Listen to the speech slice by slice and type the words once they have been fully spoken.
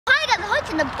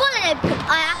catching the ball in it.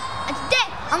 And today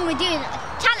I'm going to be doing a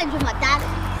challenge with my dad.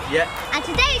 Yeah. And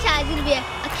today's challenge is going to be a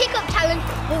kick-up challenge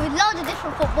with loads of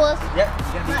different footballs. Yeah,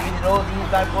 you're going to be winning all these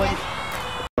bad boys.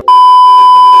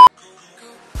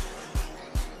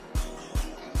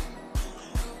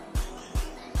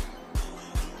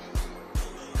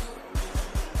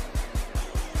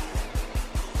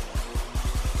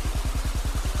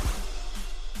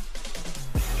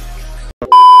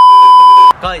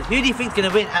 Guys, who do you think's going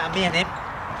to win out of me and him?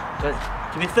 Because,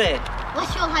 to be fair,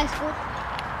 What's your high score?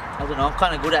 I don't know, I'm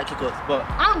kind of good at kick-ups, but...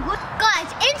 I'm good. Guys,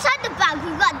 inside the bag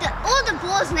we've got all the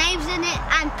balls' names in it,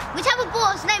 and whichever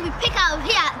ball's name we pick out of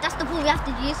here, that's the ball we have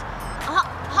to use.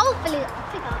 Hopefully, I'll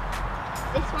pick out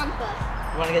this one first.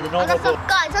 You want to get the normal ball?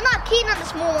 Guys, I'm not keen on the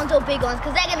small ones or big ones,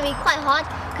 because they're going to be quite hard.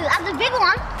 Because as the big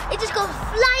one, it just goes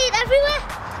flying everywhere,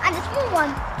 and the small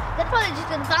one, they're probably just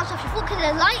going to bounce off your foot because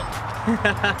they're light.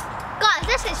 Guys,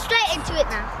 let's get straight into it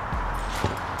now.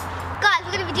 Guys,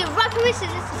 we're going to be doing rock, paper,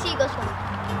 scissors to see who goes first.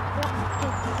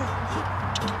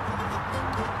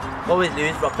 Always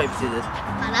lose, rock, paper, scissors.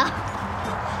 I know.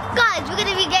 Guys, we're going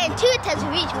to be getting 2 attempts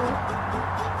with each ball.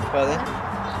 Well then,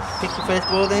 pick the first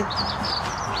ball then.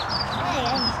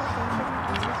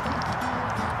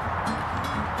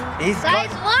 Size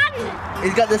 1!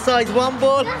 He's got the size 1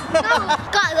 ball. No,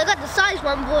 guys, I got the size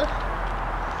 1 ball.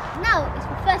 Now, it's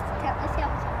my first attempt. Let's see how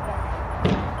it's going.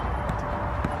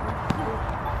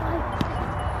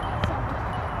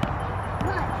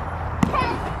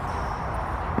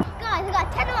 Guys, I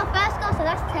got 10 on my first goal, so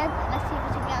that's 10. Let's see if we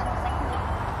can get on the second one.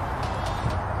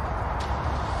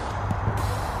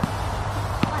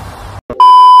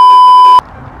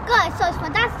 Guys, so it's my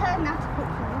dad's turn now to pick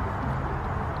for me.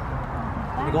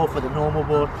 You go for the normal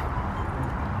ball.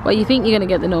 Well, you think you're going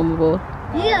to get the normal ball?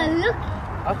 Yeah, look.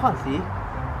 I can't see.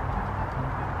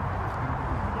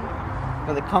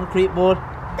 Got the concrete ball.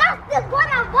 That's the one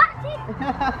I wanted.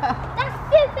 That's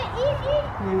super easy.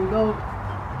 Here we go.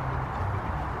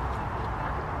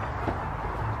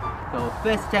 So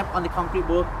first step on the concrete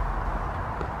ball.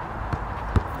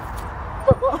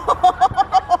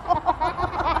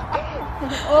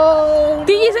 Oh!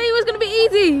 Did you say it was going to be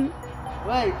easy?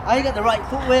 Wait, I got the right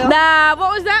footwear. Nah,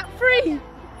 what was that? 3?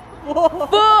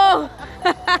 4.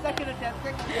 Second attempt.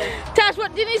 Tash,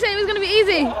 what didn't you say it was going to be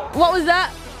easy? What was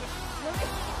that?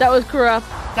 That was corrupt.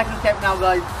 Second attempt now,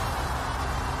 guys.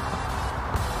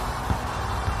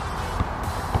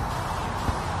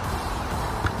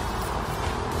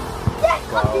 Yes,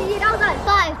 you know that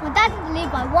size. My dad's in the lead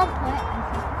by 1 point.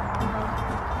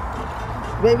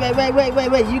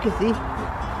 Wait, you can see.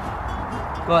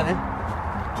 Go on then.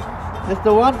 That's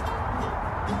the one.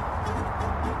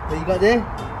 What you got there?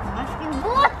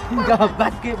 Basketball. You got a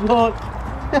basketball.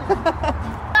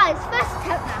 Guys, first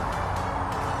attempt now.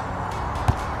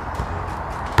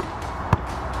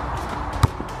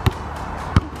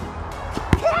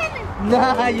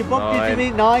 Nah, you bumped into me.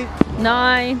 9.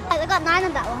 9. Guys, I got 9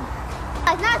 on that one.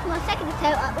 Guys, now it's my second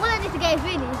attempt. All I need to get is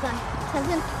really is like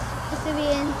 7, just to be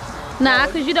in. Nah,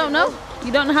 because you don't know.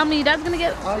 You don't know how many your dad's going to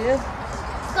get. Oh, yeah?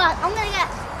 God, I'm going to get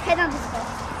 10 on this one.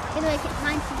 Gonna make it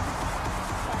 19.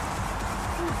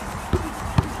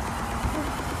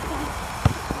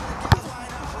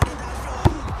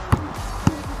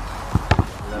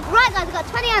 Right guys, I got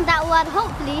 20 on that one.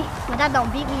 Hopefully my dad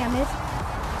don't beat me on this.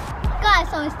 Guys,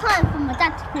 so it's time for my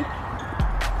dad to pick.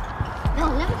 No,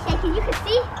 let me shake it. You can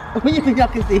see. What do you think I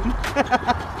can see?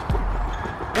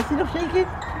 That's enough shaking.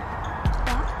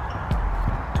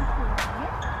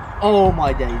 Oh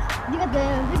my days. You got the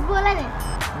big ball in it?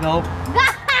 No.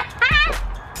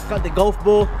 Got the golf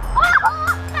ball.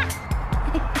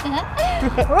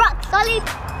 Rock solid.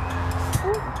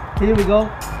 Here we go.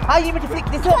 How are you meant to flick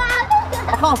this up? I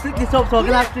can't flick this up, so I'm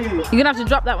gonna have to. You're going to have to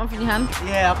drop that one from your hand.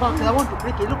 Yeah, I can't, because I want to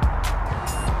flick it. Look. I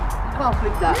can't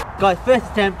flick that. Guys, first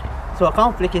attempt. So I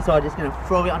can't flick it, so I'm just gonna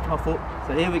throw it onto my foot.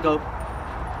 So here we go.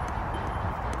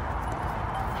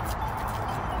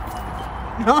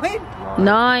 9?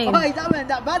 9. Oh, that went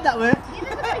that bad, that went. You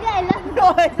just gotta get 11.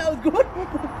 No, that was good.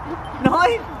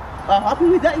 9? I'm happy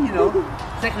with that, you know.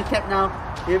 Second attempt now.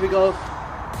 Here we go.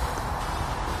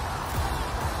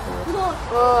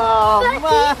 Oh, 30.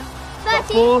 man.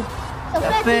 30. So So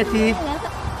 30.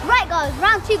 Right guys,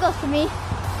 round 2 goes to me.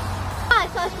 Alright,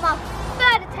 so it's my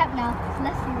 3rd attempt now. So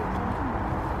let's see what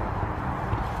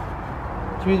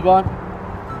Choose one. I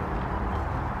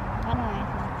don't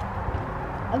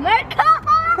know. America! Oh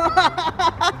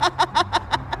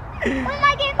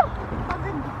my god!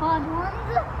 The hard ones.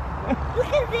 Look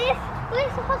at this.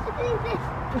 We're supposed to do this.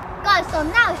 Guys, so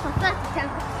now it's my 1st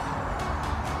attempt.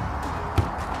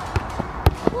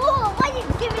 Whoa, why are you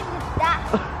giving me that?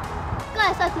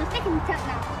 Guys, so it's my second attempt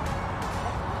now.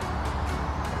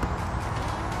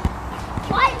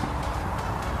 Twice.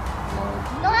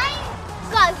 9.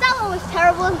 Guys, that one was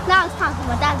terrible. Now it's time for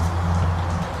my dad's.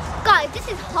 Guys, this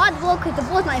is hard ball because the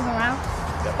ball's not even around.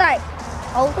 Like,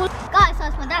 oh. Guys, so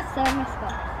it's my dad's turn. Let's go.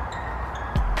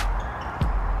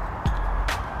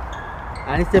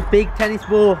 And it's a big tennis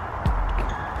ball.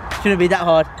 Shouldn't be that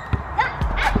hard. That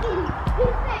actually, this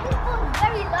ball is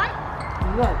very light.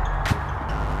 Look.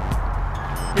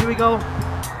 Here we go.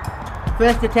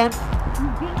 First attempt.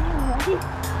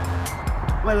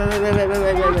 Wait. Wait.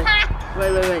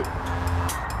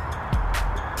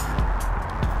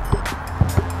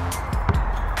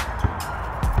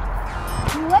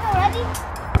 You went already?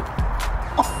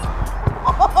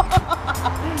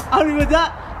 How many was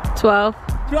that? 12.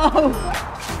 12.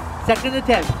 Second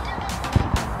attempt.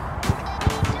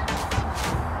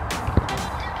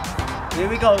 Here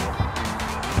we go.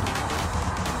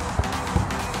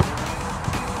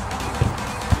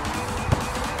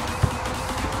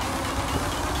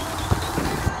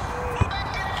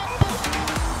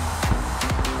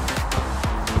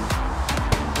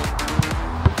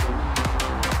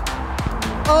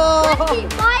 Oh!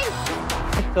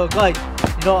 25. So guys,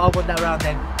 you know I won that round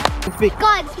then. Speak.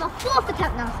 Guys, it's my 4th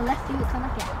attempt now, so let's see what kind I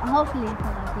get. And hopefully it's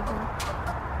not that big one.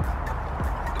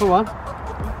 Come on.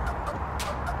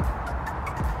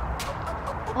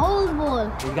 Old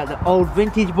ball. You got the old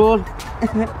vintage ball.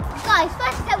 Guys,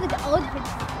 first attempt with the old vintage.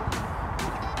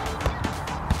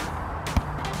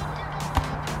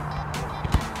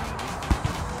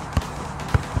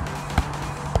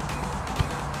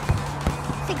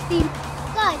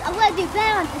 Guys, I'm gonna do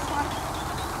better on this one.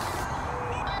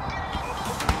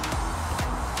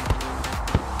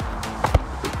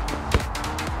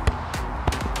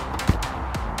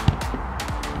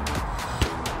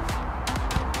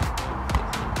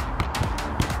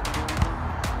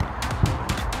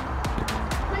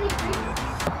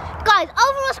 Guys,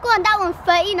 overall score on that one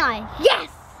 39. Yes!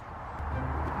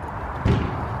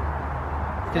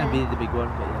 It's gonna be the big one,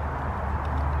 but yeah.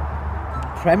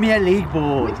 Premier League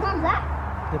ball. Which one's that?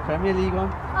 The Premier League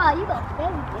one. Oh, you got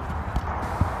very good.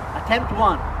 Attempt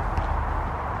 1.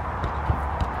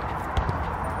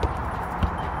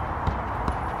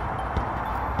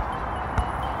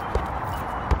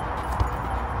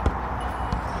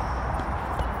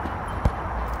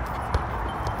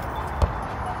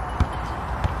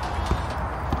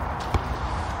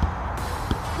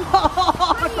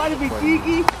 I'm trying to be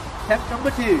cheeky. Attempt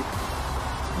number 2.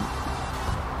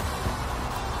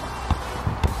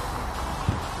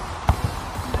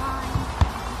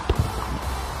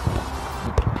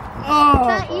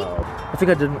 Oh! 30. I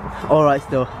think I did alright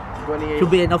still. 28.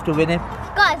 Should be enough to win him.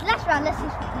 Guys, last round, let's see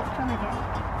which one I get.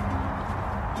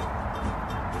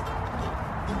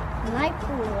 Light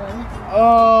ball.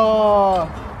 Oh!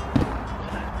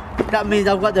 That means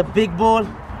I've got the big ball.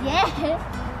 Yeah.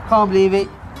 Can't believe it.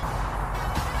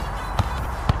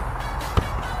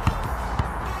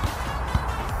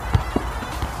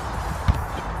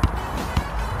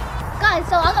 Guys,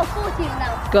 so I got 14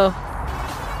 now. Go.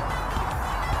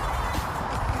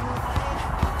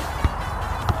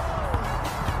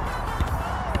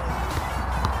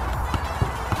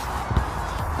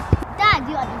 Dad,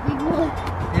 you got the big ball.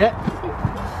 Yeah.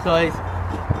 So it's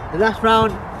the last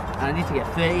round and I need to get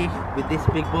 30 with this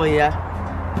big boy here.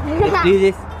 Let's do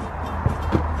this.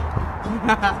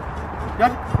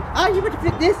 John, you better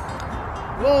flip this.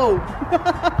 Whoa.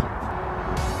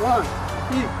 1,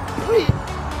 2, 3.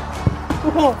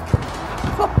 Oh.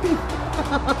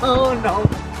 Oh no.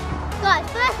 Guys,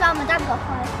 first round, my dad got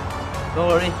 5. Don't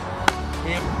worry.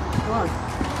 Here. 1,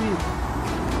 2.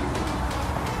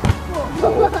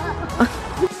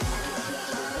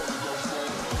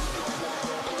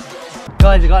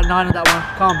 Guys, I got 9 on that one.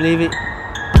 Can't believe it.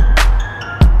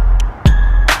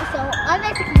 So I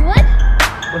basically won.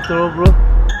 What's the overall?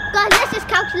 Guys, let's just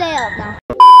calculate it up now.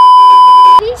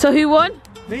 So who won?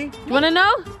 Me? Do you want to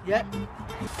know? Yeah.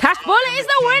 Tash Bullet is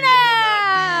the winner!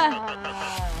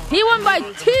 He won by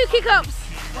 2 kick-ups.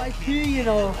 By 2, you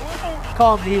know.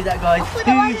 Can't believe that, guys. For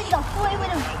the one that got 40 with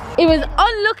him. It was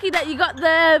unlucky that you got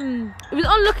the. It was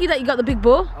unlucky that you got the big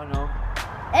ball. I know.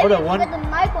 If Hold on, you one. got the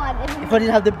mic one, If I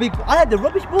didn't have the big, I had the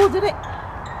rubbish balls in it. I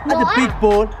had No, the big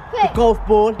ball, the Wait. golf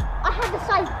ball. I had the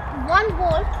size 1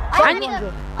 ball. And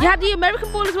you had the American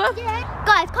ball as well? Yeah.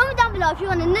 Guys, comment down below if you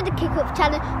want another kick-up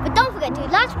challenge. But don't forget to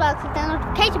like, subscribe, click the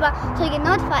notification bell so you get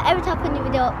notified every time I put a new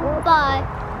video. Bye.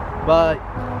 Bye.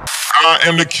 I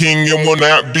am the king and will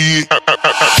not be. I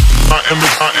am the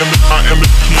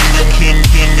king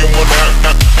and will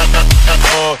not.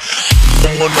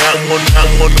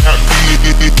 will not be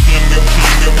the king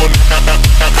and will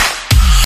not